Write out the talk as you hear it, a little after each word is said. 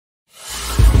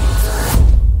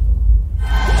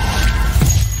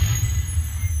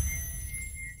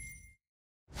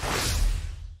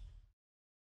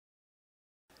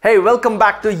Hey, welcome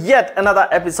back to yet another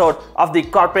episode of the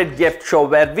Corporate Gift Show,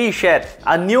 where we share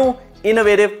a new,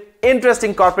 innovative,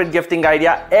 interesting corporate gifting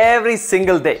idea every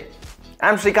single day.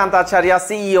 I'm Shrikant Acharya,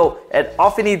 CEO at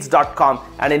offineeds.com,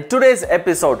 and in today's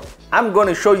episode, I'm going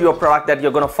to show you a product that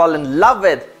you're going to fall in love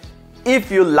with if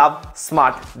you love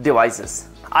smart devices.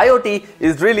 IoT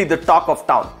is really the talk of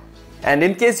town, and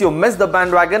in case you missed the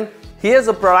bandwagon, here's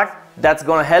a product that's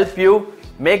going to help you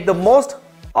make the most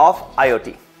of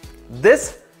IoT.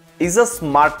 This is a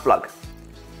smart plug.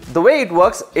 The way it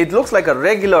works, it looks like a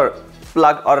regular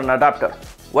plug or an adapter.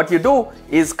 What you do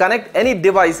is connect any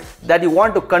device that you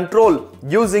want to control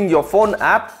using your phone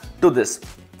app to this.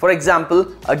 For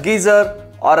example, a geyser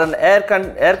or an air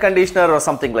conditioner or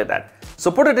something like that. So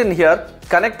put it in here,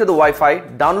 connect to the Wi-Fi,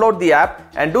 download the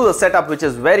app and do the setup, which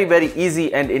is very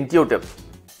easy and intuitive.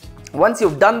 Once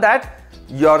you've done that,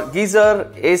 your geyser,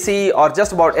 AC or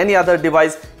just about any other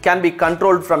device can be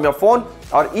controlled from your phone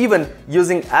or even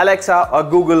using Alexa or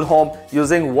Google Home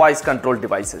using voice controlled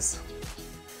devices.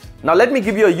 Now let me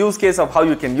give you a use case of how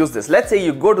you can use this. Let's say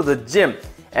you go to the gym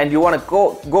and you want to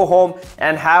go home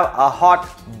and have a hot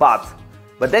bath.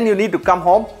 But then you need to come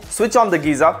home, switch on the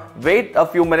geyser, wait a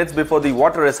few minutes before the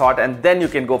water is hot, and then you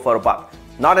can go for a bath.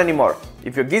 Not anymore.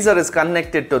 If your geyser is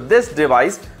connected to this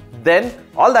device, then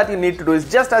all that you need to do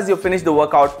is, just as you finish the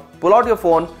workout, pull out your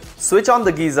phone, switch on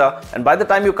the geyser, and by the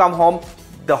time you come home,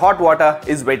 the hot water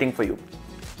is waiting for you.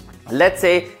 Let's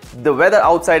say the weather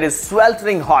outside is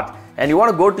sweltering hot and you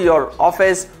want to go to your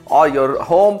office or your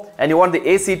home and you want the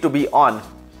AC to be on.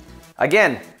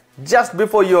 Again, just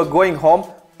before you are going home,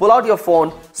 pull out your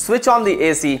phone, switch on the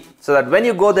AC so that when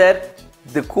you go there,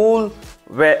 the cool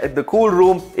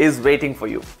room is waiting for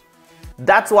you.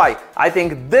 That's why I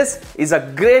think this is a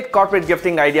great corporate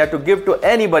gifting idea to give to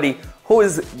anybody who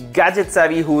is gadget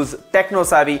savvy, who is techno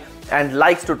savvy and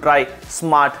likes to try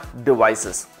smart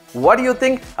devices. What do you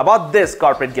think about this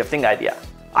corporate gifting idea?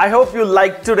 I hope you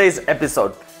liked today's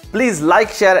episode. Please like,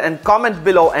 share and comment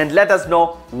below and let us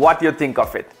know what you think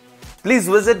of it. Please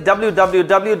visit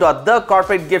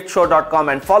www.thecorporategiftshow.com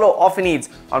and follow Offineeds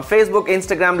on Facebook,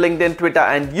 Instagram, LinkedIn, Twitter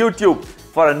and YouTube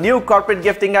for a new corporate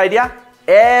gifting idea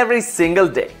every single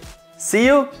day. See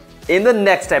you in the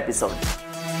next episode.